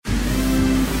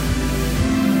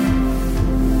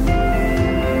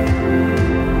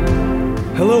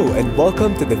and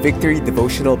welcome to the Victory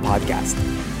Devotional Podcast.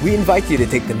 We invite you to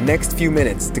take the next few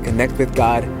minutes to connect with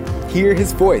God, hear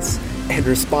His voice, and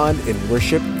respond in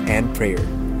worship and prayer.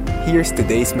 Here's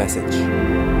today's message.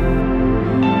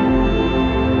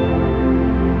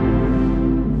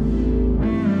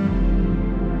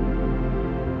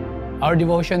 Our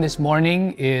devotion this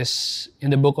morning is in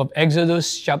the book of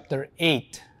Exodus chapter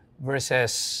 8,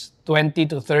 verses 20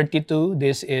 to 32.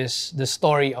 This is the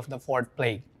story of the fourth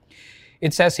plague.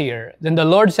 It says here, "Then the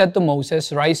Lord said to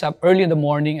Moses, 'Rise up early in the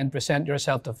morning and present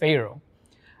yourself to Pharaoh,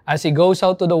 as he goes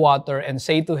out to the water, and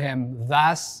say to him,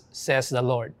 Thus says the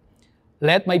Lord,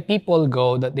 Let my people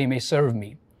go, that they may serve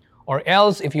me. Or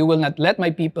else, if you will not let my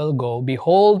people go,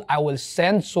 behold, I will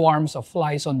send swarms of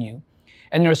flies on you,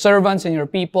 and your servants and your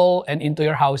people, and into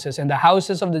your houses, and the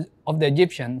houses of the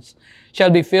Egyptians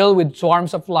shall be filled with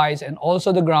swarms of flies, and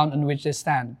also the ground on which they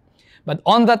stand. But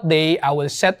on that day I will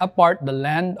set apart the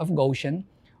land of Goshen,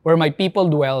 where my people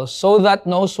dwell, so that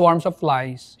no swarms of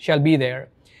flies shall be there,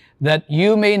 that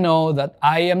you may know that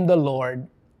I am the Lord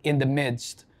in the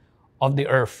midst of the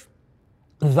earth.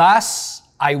 Thus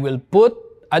I will put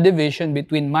a division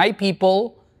between my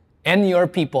people and your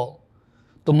people.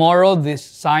 Tomorrow this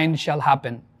sign shall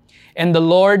happen.' And the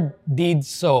Lord did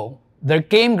so. There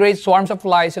came great swarms of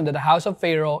flies into the house of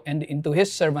Pharaoh and into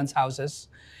his servants' houses.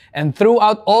 And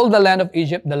throughout all the land of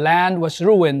Egypt, the land was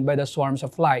ruined by the swarms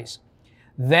of flies.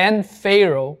 Then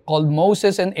Pharaoh called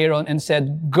Moses and Aaron and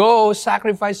said, 'Go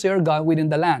sacrifice to your God within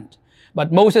the land.'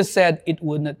 But Moses said, 'It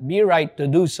would not be right to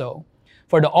do so.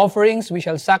 For the offerings we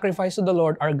shall sacrifice to the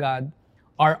Lord our God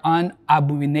are an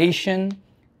abomination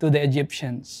to the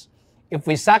Egyptians. If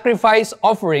we sacrifice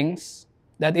offerings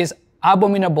that is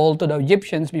abominable to the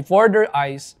Egyptians before their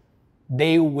eyes,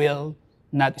 they will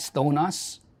not stone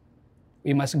us.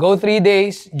 We must go 3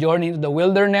 days, journey into the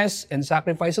wilderness, and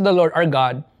sacrifice to the Lord our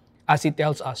God, as He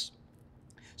tells us.'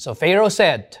 So Pharaoh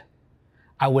said,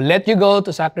 'I will let you go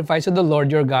to sacrifice to the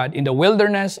Lord your God in the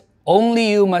wilderness, only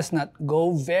you must not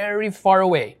go very far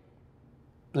away.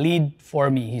 Plead for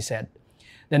me,' he said.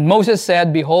 Then Moses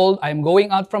said, 'Behold, I am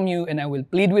going out from you, and I will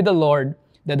plead with the Lord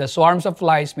that the swarms of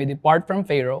flies may depart from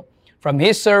Pharaoh, from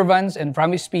his servants, and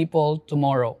from his people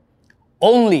tomorrow.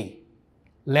 Only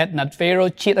let not Pharaoh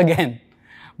cheat again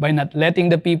by not letting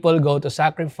the people go to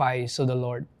sacrifice to the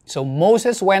Lord.' So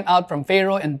Moses went out from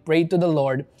Pharaoh and prayed to the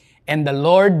Lord, and the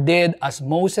Lord did as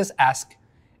Moses asked,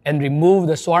 and removed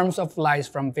the swarms of flies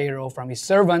from Pharaoh, from his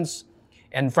servants,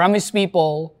 and from his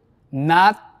people.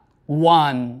 Not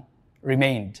one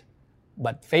remained.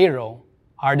 But Pharaoh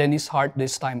hardened his heart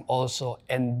this time also,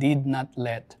 and did not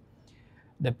let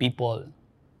the people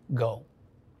go."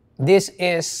 This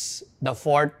is the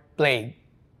fourth plague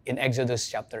in Exodus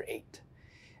chapter 8.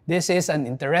 This is an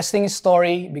interesting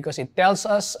story because it tells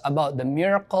us about the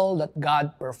miracle that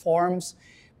God performs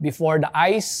before the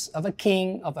eyes of a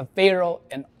king, of a Pharaoh,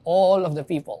 and all of the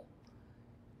people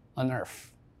on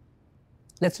earth.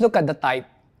 Let's look at the type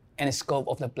and scope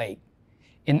of the plague.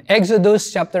 In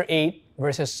Exodus chapter 8,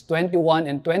 verses 21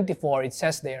 and 24, it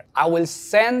says there, "I will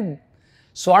send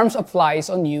swarms of flies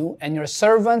on you and your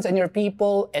servants and your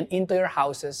people and into your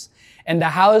houses, and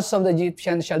the house of the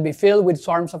Egyptians shall be filled with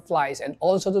swarms of flies, and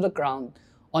also to the ground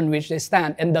on which they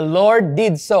stand." And the Lord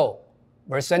did so.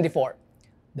 Verse 24,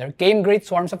 "There came great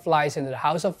swarms of flies into the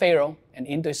house of Pharaoh and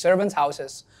into his servants'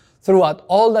 houses throughout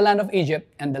all the land of Egypt,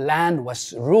 and the land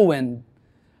was ruined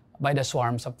by the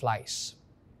swarms of flies."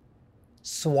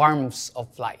 Swarms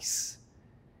of flies.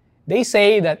 They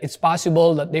say that it's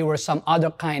possible that they were some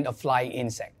other kind of flying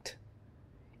insect.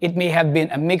 It may have been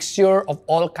a mixture of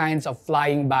all kinds of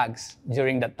flying bugs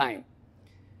during that time.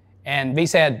 And they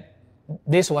said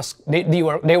they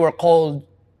were called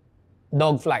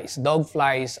dog flies. Dog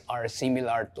flies are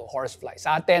similar to horse flies.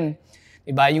 Sa atin,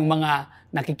 iba yung mga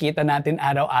nakikita natin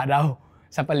araw-araw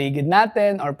sa paligid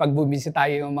natin, or pag bumisi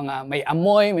tayo yung mga may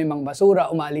amoy, may mga basura,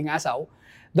 umalingasaw,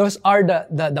 those are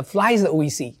the flies that we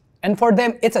see. And for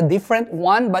them, it's a different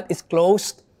one, but it's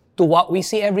close to what we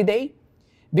see every day.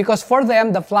 Because for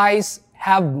them, the flies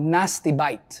have nasty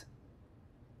bite.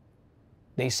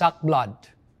 They suck blood,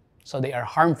 so they are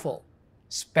harmful,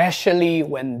 especially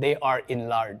when they are in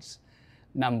large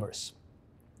numbers.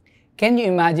 Can you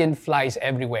imagine flies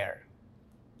everywhere,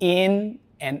 in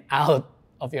and out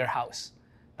of your house?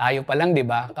 Tayo pa lang, di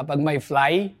ba? Kapag may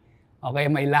fly, okay,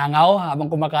 may langaw habang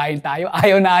kumakain tayo,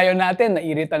 ayaw natin,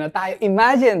 nairita na tayo.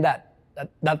 Imagine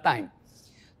that time.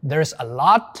 There's a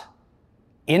lot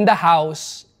in the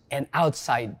house and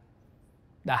outside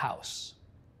the house.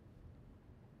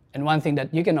 And one thing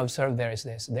that you can observe there is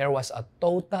this: there was a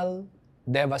total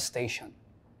devastation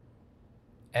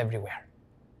everywhere.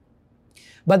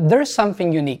 But there's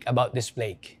something unique about this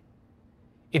plague.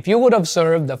 If you would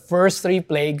observe the first 3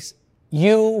 plagues,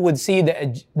 you would see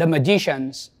the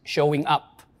magicians showing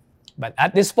up. But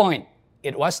at this point,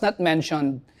 it was not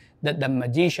mentioned that the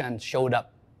magicians showed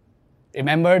up.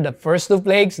 Remember the first 2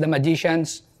 plagues, the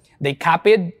magicians, they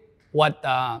copied what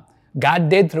God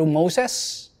did through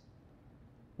Moses.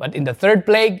 But in the 3rd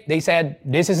plague, they said,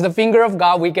 this is the finger of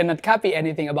God, we cannot copy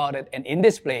anything about it. And in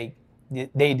this plague,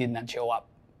 they did not show up.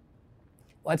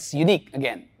 What's unique,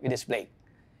 again, with this plague?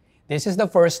 This is the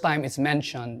first time it's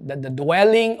mentioned that the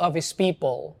dwelling of His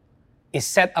people is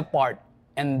set apart,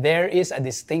 and there is a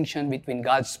distinction between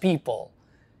God's people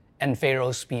and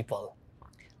Pharaoh's people.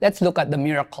 Let's look at the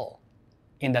miracle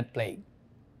in that plague.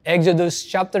 Exodus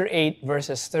chapter 8,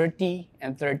 verses 30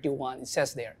 and 31, it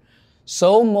says there,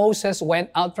 So Moses went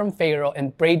out from Pharaoh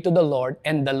and prayed to the Lord,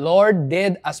 and the Lord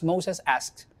did as Moses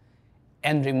asked,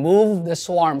 and removed the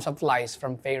swarms of flies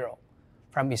from Pharaoh,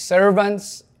 from his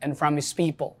servants, and from his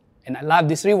people. And I love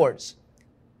these 3 words.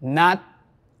 Not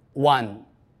one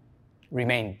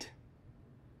remained.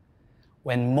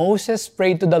 When Moses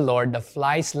prayed to the Lord, the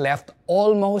flies left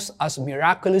almost as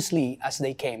miraculously as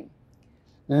they came,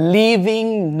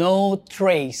 leaving no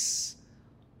trace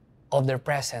of their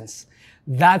presence.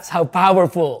 That's how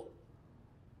powerful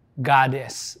God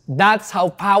is. That's how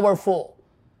powerful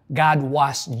God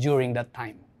was during that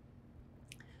time.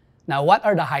 Now, what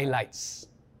are the highlights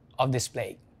of this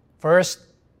plague? First,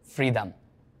 freedom.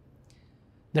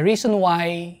 The reason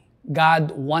why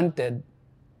God wanted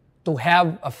to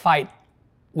have a fight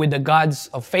with the gods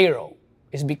of Pharaoh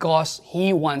is because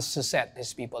He wants to set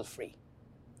His people free.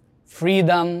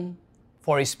 Freedom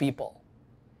for His people.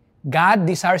 God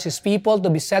desires His people to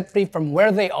be set free from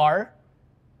where they are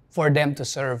for them to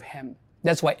serve Him.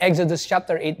 That's why Exodus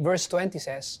chapter 8 verse 20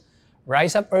 says,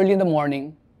 Rise up early in the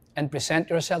morning and present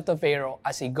yourself to Pharaoh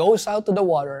as he goes out to the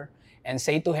water, and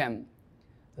say to him,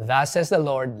 Thus says the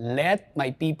Lord, let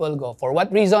my people go. For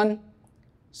what reason?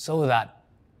 So that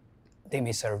they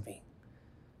may serve me.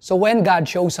 So when God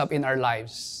shows up in our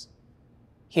lives,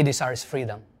 He desires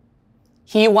freedom.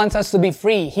 He wants us to be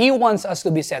free. He wants us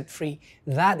to be set free.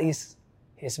 That is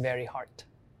His very heart.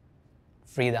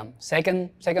 Freedom.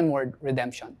 Second word,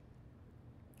 redemption.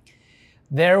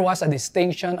 There was a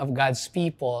distinction of God's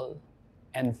people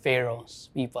and Pharaoh's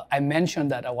people. I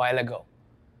mentioned that a while ago.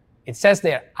 It says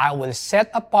there, I will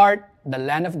set apart the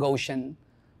land of Goshen,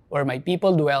 where my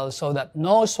people dwell, so that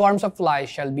no swarms of flies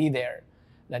shall be there,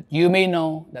 that you may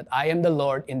know that I am the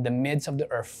Lord in the midst of the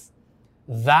earth.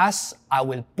 Thus I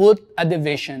will put a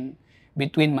division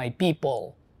between my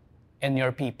people and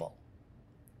your people.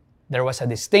 There was a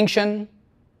distinction,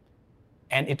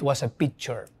 and it was a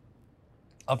picture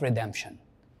of redemption.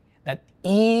 That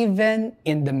even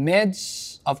in the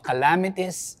midst of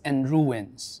calamities and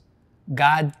ruins,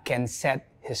 God can set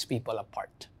His people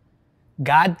apart.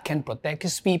 God can protect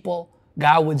His people.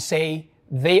 God would say,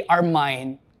 they are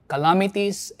mine.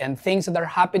 Calamities and things that are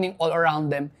happening all around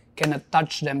them cannot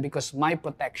touch them because my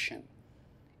protection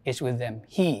is with them.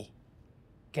 He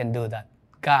can do that.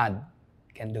 God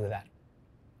can do that.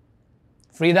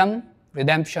 Freedom,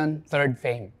 redemption, third,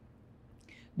 fame.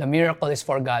 The miracle is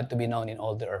for God to be known in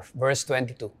all the earth. Verse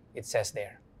 22, it says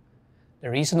there. The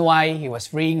reason why He was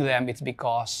freeing them is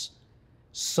because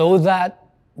so that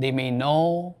they may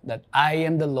know that I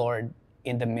am the Lord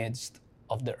in the midst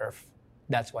of the earth.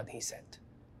 That's what He said.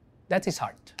 That's His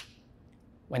heart.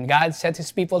 When God sets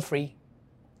His people free,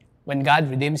 when God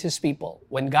redeems His people,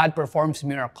 when God performs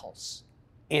miracles,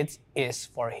 it is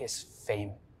for His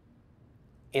fame.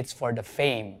 It's for the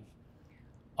fame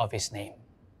of His name.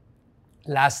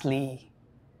 Lastly,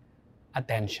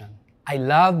 attention. I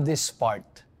love this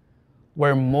part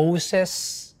where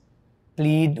Moses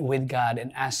plead with God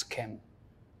and ask Him,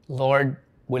 Lord,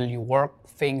 will you work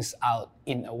things out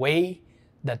in a way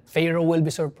that Pharaoh will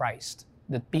be surprised,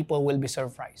 that people will be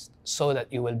surprised, so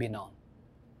that you will be known?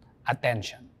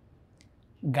 Attention.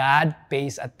 God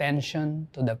pays attention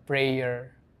to the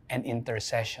prayer and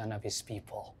intercession of His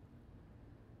people.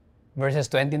 Verses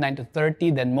 29 to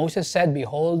 30, Then Moses said,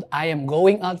 Behold, I am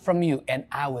going out from you, and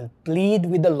I will plead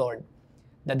with the Lord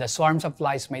that the swarms of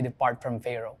flies may depart from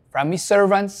Pharaoh, from his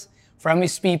servants, from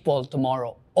his people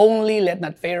tomorrow. Only let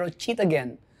not Pharaoh cheat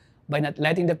again by not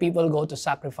letting the people go to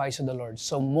sacrifice to the Lord.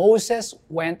 So Moses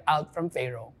went out from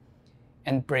Pharaoh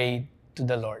and prayed to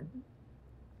the Lord.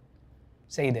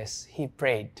 Say this, he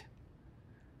prayed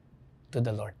to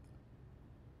the Lord.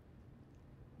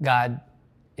 God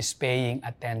is paying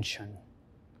attention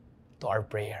to our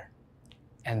prayer.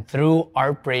 And through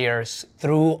our prayers,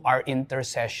 through our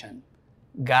intercession,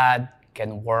 God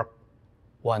can work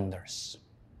wonders.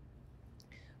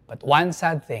 But one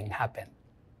sad thing happened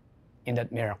in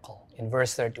that miracle. In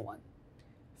verse 31,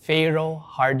 Pharaoh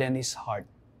hardened his heart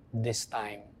this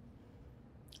time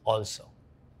also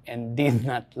and did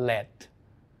not let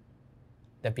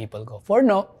the people go. For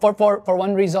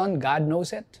one reason, God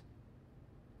knows it.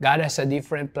 God has a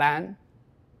different plan.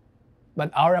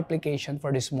 But our application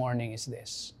for this morning is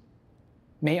this.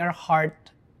 May our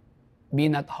heart be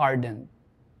not hardened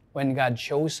when God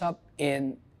shows up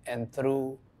in and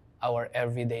through our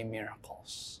everyday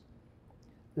miracles.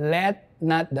 Let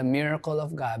not the miracle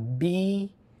of God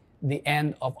be the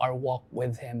end of our walk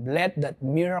with Him. Let that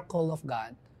miracle of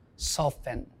God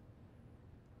soften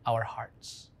our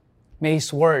hearts. May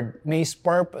His Word, may His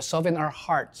purpose soften our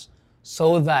hearts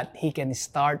so that He can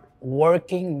start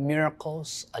working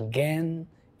miracles again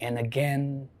and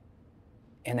again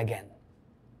and again.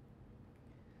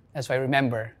 That's why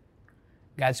remember,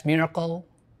 God's miracle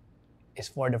is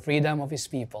for the freedom of His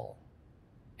people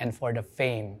and for the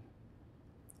fame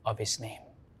of His name.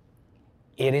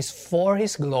 It is for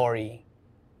His glory.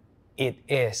 It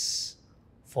is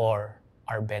for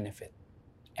our benefit.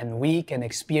 And we can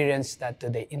experience that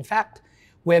today. In fact,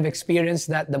 we have experienced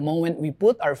that the moment we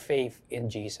put our faith in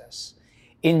Jesus.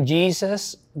 In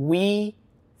Jesus, we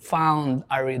found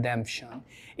our redemption.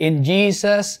 In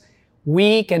Jesus,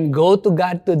 we can go to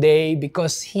God today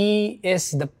because He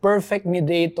is the perfect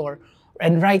mediator.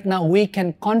 And right now, we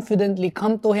can confidently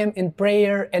come to Him in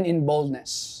prayer and in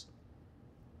boldness.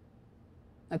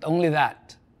 Not only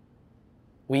that,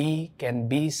 we can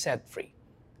be set free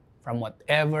from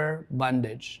whatever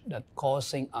bondage that's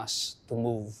causing us to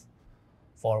move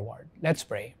forward. Let's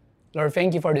pray. Lord,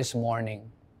 thank you for this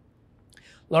morning.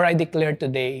 Lord, I declare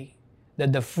today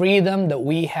that the freedom that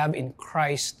we have in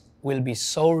Christ will be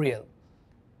so real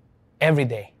every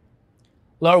day.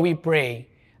 Lord, we pray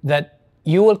that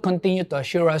you will continue to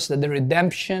assure us that the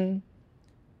redemption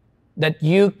that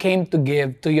you came to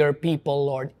give to your people,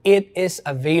 Lord, it is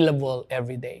available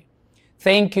every day.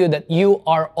 Thank you that you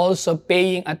are also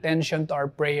paying attention to our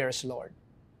prayers, Lord.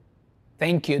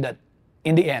 Thank you that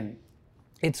in the end,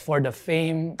 it's for the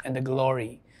fame and the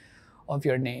glory of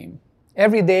your name.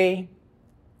 Every day,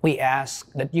 we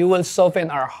ask that you will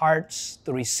soften our hearts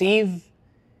to receive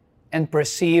and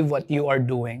perceive what you are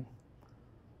doing.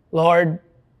 Lord,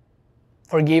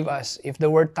 forgive us if there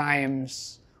were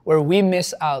times where we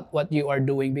miss out what you are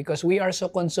doing because we are so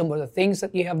consumed with the things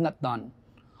that you have not done.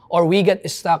 Or we get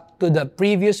stuck to the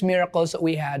previous miracles that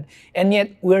we had, and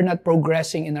yet we're not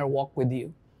progressing in our walk with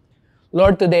you.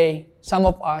 Lord, today, some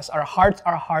of us, our hearts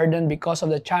are hardened because of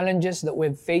the challenges that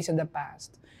we've faced in the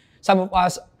past. Some of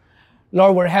us,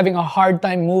 Lord, we're having a hard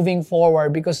time moving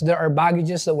forward because there are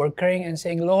baggages that we're carrying and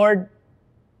saying, Lord,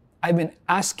 I've been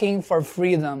asking for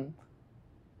freedom.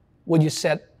 Would you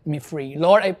set me free?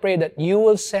 Lord, I pray that you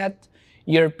will set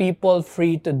your people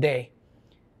free today.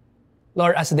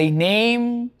 Lord, as they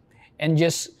name and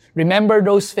just remember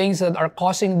those things that are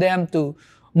causing them to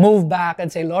move back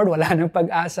and say, Lord, wala nang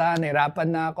pag-asa, nahirapan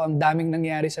na ako, ang daming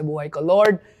nangyari sa buhay ko.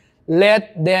 Lord,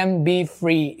 let them be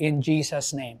free in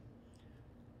Jesus' name.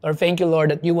 Lord, thank you, Lord,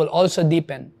 that you will also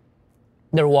deepen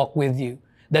their walk with you.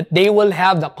 That they will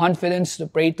have the confidence to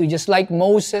pray to you. Just like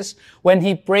Moses, when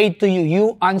he prayed to you,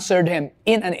 you answered him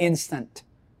in an instant.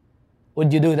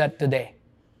 Would you do that today?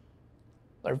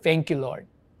 Lord, thank you, Lord,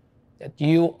 that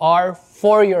you are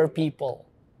for your people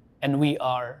and we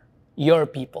are your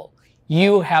people.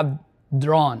 You have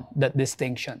drawn that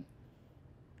distinction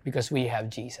because we have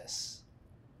Jesus.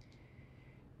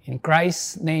 In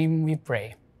Christ's name we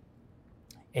pray.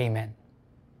 Amen.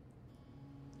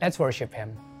 Let's worship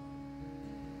Him.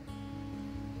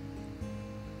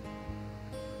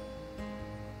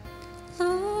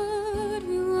 Lord,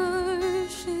 we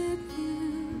worship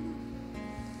you,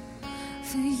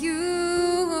 for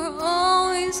you are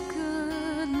always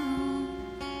good, Lord,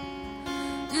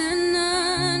 and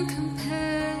none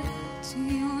compared to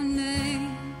your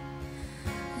name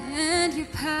and your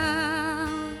power.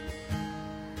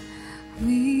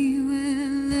 We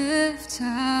will lift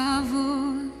our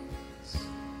voice,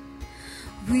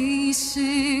 we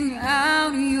sing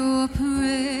out your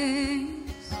praise.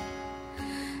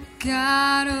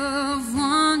 God of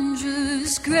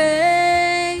wondrous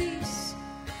grace,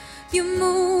 you're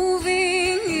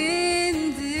moving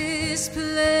in this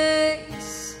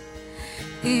place.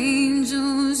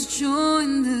 Angels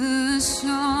join the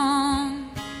song,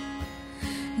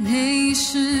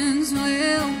 nations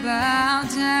will bow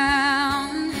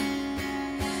down.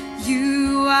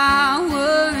 You are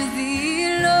worthy,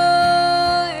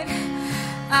 Lord,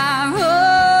 our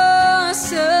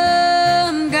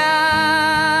awesome God.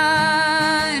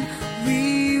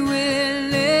 We will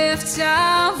lift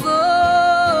our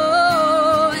voice.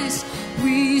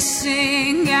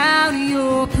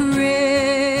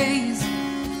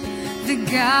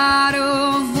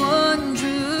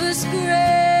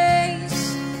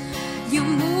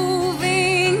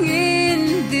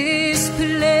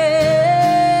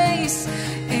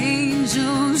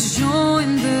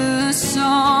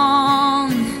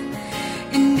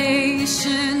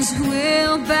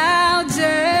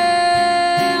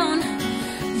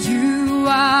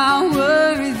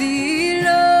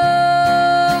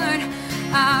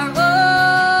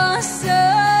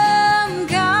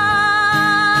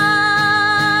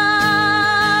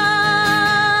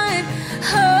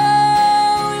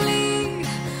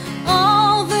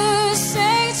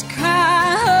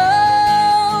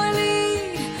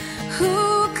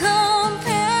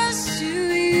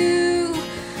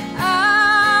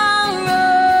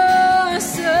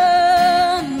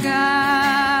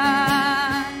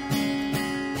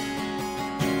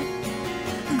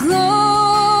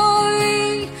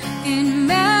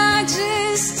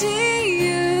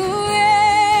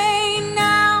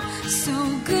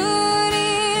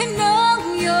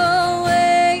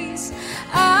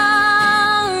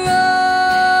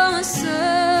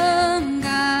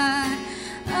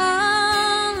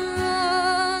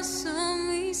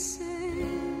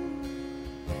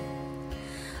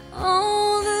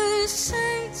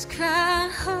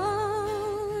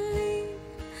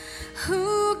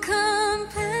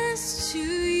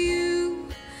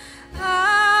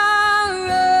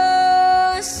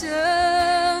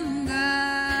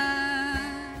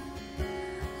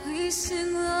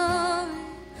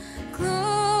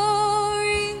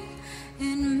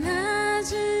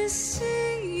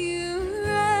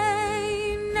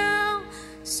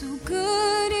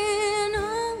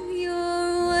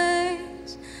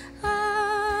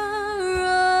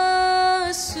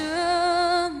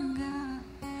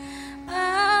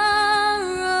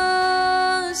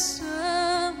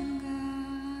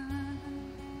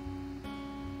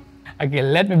 Okay,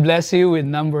 let me bless you with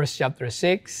Numbers chapter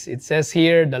 6. It says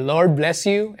here, the Lord bless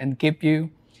you and keep you.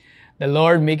 The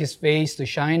Lord make His face to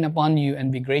shine upon you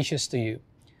and be gracious to you.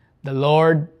 The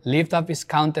Lord lift up His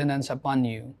countenance upon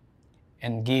you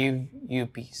and give you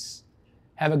peace.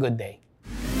 Have a good day.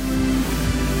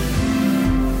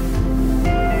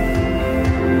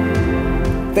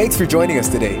 Thanks for joining us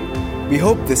today. We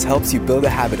hope this helps you build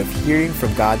a habit of hearing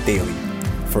from God daily.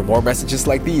 For more messages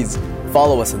like these,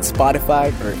 follow us on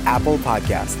Spotify or Apple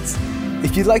Podcasts.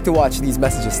 If you'd like to watch these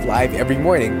messages live every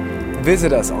morning,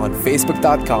 visit us on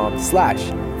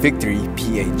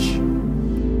facebook.com/victoryph.